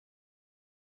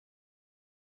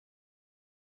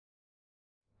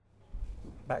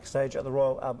backstage at the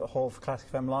Royal Albert Hall for Classic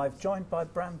FM Live, joined by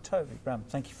Bram Tovey. Bram,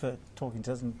 thank you for talking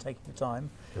to us and taking the time.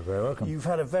 You're very welcome. You've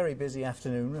had a very busy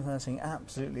afternoon rehearsing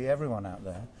absolutely everyone out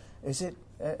there. Is it?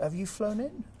 Have you flown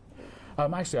in?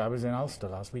 Actually, I was in Ulster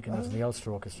last week, and I was in the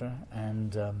Ulster Orchestra,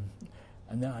 and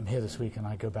then I'm here this week, and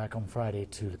I go back on Friday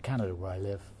to Canada, where I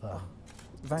live.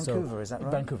 Vancouver, is that right?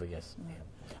 Vancouver, yes. Yeah.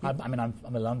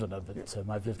 I'm a Londoner, but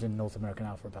I've lived in North America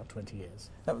now for about 20 years.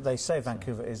 They say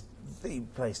Vancouver is the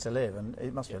place to live, and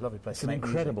it must be a lovely place. It's an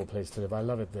incredible place to live. I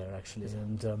love it there, actually,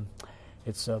 and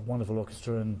it's a wonderful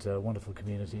orchestra and a wonderful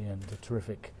community and a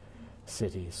terrific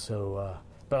city. So,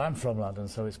 but I'm from London,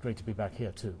 so it's great to be back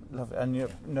here too. Lovely. And you're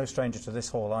no stranger to this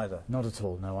hall either? Not at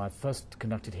all, no. I first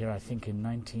conducted here, I think, in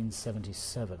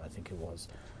 1977, I think it was.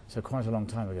 So quite a long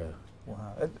time ago.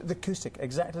 Wow. The acoustic,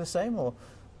 exactly the same, or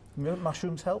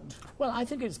mushrooms helped? Well, I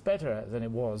think it's better than it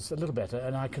was, a little better,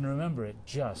 and I can remember it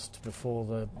just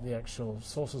before the actual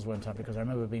saucers went up, because I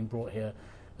remember being brought here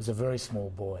as a very small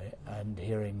boy and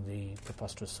hearing the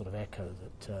preposterous sort of echo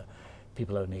that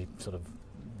people only sort of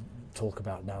talk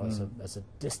about now as a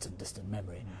distant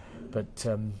memory. But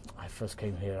I first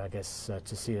came here, I guess,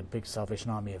 to see a big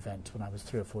Salvation Army event when I was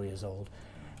 3 or 4 years old,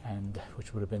 and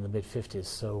which would have been the mid-50s.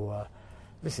 So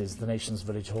this is the Nation's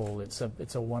Village Hall. It's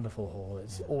a wonderful hall.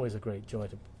 It's always a great joy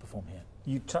to perform here.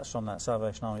 You touched on that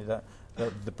Salvation Army,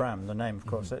 the Bram, the name, of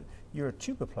course. You're a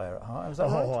tuba player at heart, is that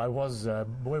right? Oh, I was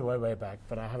way back,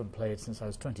 but I haven't played since I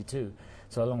was 22,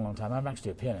 so a long time. I'm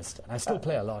actually a pianist. I still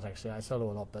play a lot, actually. I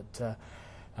solo a lot, but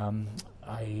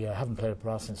I haven't played a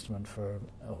brass instrument for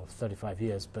 35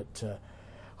 years, but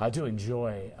I do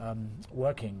enjoy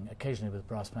working occasionally with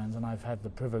brass bands, and I've had the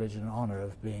privilege and honour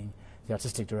of being the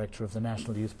artistic director of the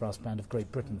National Youth Brass Band of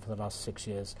Great Britain for the last 6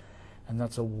 years, and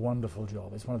that's a wonderful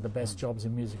job. It's one of the best jobs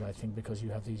in music, I think, because you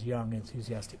have these young,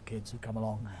 enthusiastic kids who come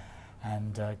along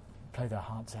and play their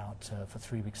hearts out for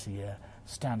 3 weeks a year,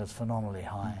 standards phenomenally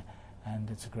high, and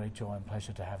it's a great joy and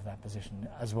pleasure to have that position,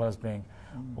 as well as being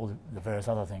all the various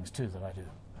other things too that I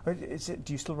do.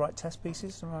 Do you still write test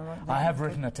pieces? Am I right? I have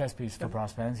written a test piece for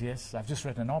brass bands, yes. I've just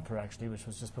written an opera, actually, which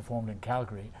was just performed in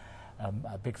Calgary,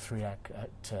 a big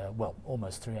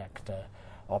almost three-act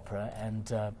opera,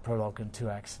 and prologue and 2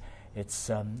 acts. It's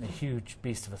a huge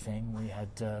beast of a thing. We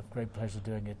had great pleasure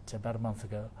doing it about a month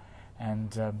ago,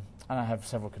 and I have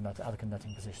several other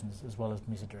conducting positions, as well as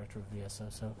music director of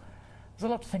VSO, so there's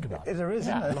a lot to think about. There is,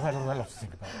 yeah, isn't there? a lot to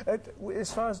think about.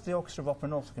 As far as the Orchestra of Opera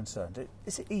North are concerned,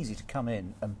 is it easy to come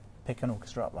in and pick an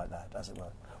orchestra up like that, as it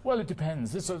were? Well, it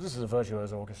depends. This is a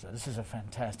virtuoso orchestra. This is a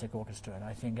fantastic orchestra, and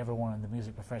I think everyone in the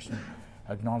music profession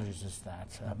acknowledges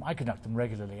that. I conduct them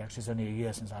regularly. Actually, it's only a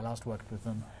year since I last worked with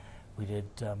them. We did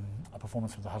a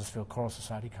performance with the Huddersfield Choral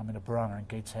Society, come into Barana and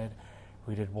Gateshead.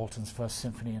 We did Walton's First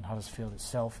Symphony in Huddersfield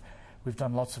itself. We've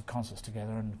done lots of concerts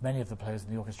together, and many of the players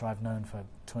in the orchestra I've known for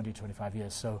 20, 25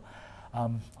 years, so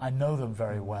I know them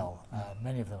very well.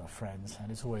 Many of them are friends,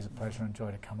 and it's always a pleasure and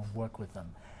joy to come and work with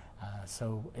them.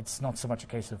 So it's not so much a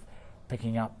case of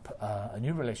picking up a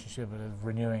new relationship, but of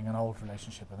renewing an old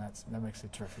relationship, and that makes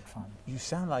it terrific fun. You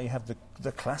sound like you have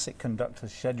the classic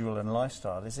conductor's schedule and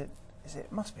lifestyle.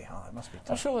 It must be hard, it must be tough.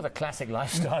 I'm not sure what the classic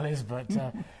lifestyle is, but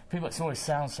it always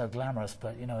sounds so glamorous,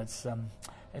 but you know, it's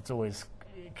always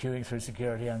queuing through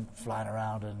security and flying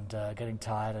around and getting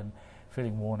tired and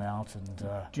feeling worn out. And do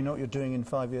you know what you're doing in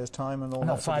 5 years' time and all that?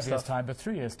 Not 5 years' time, but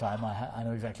 3 years' time. I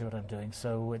know exactly what I'm doing.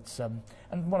 So it's and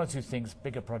 1 or 2 things,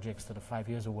 bigger projects that are 5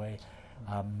 years away.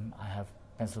 I have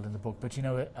penciled in the book, but you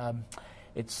know,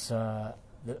 it's the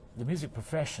music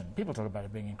profession. People talk about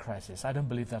it being in crisis. I don't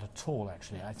believe that at all.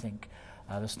 Actually, I think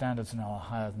the standards now are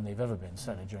higher than they've ever been,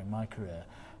 certainly during my career.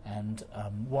 And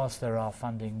whilst there are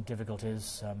funding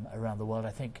difficulties around the world,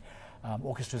 I think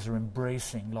orchestras are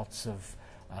embracing lots of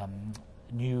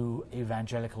new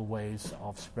evangelical ways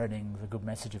of spreading the good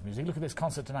message of music. Look at this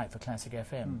concert tonight for Classic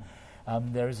FM.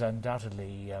 There is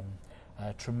undoubtedly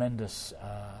a tremendous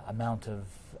amount of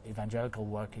evangelical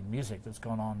work in music that's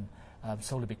gone on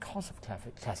solely because of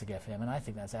Classic FM, and I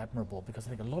think that's admirable, because I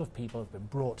think a lot of people have been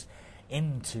brought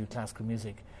into classical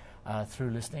music through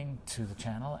listening to the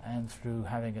channel and through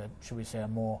having a, should we say, a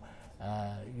more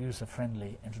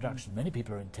user-friendly introduction. Many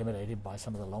people are intimidated by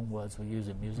some of the long words we use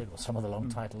in music, or some of the long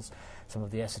titles, some of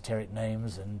the esoteric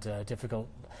names and difficult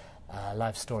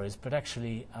life stories, but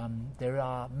actually there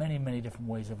are many different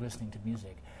ways of listening to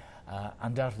music.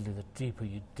 Undoubtedly, the deeper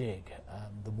you dig,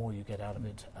 the more you get out of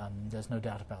it. There's no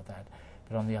doubt about that.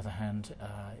 But on the other hand,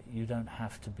 you don't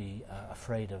have to be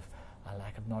afraid of a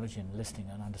lack of knowledge in listening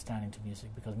and understanding to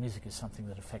music, because music is something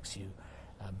that affects you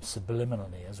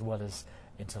subliminally as well as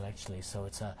intellectually. So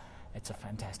it's it's a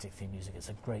fantastic theme music. It's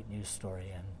a great news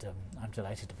story, and I'm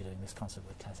delighted to be doing this concert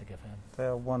with Classic FM. They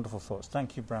are wonderful thoughts.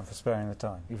 Thank you, Bram, for sparing the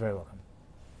time. You're very welcome.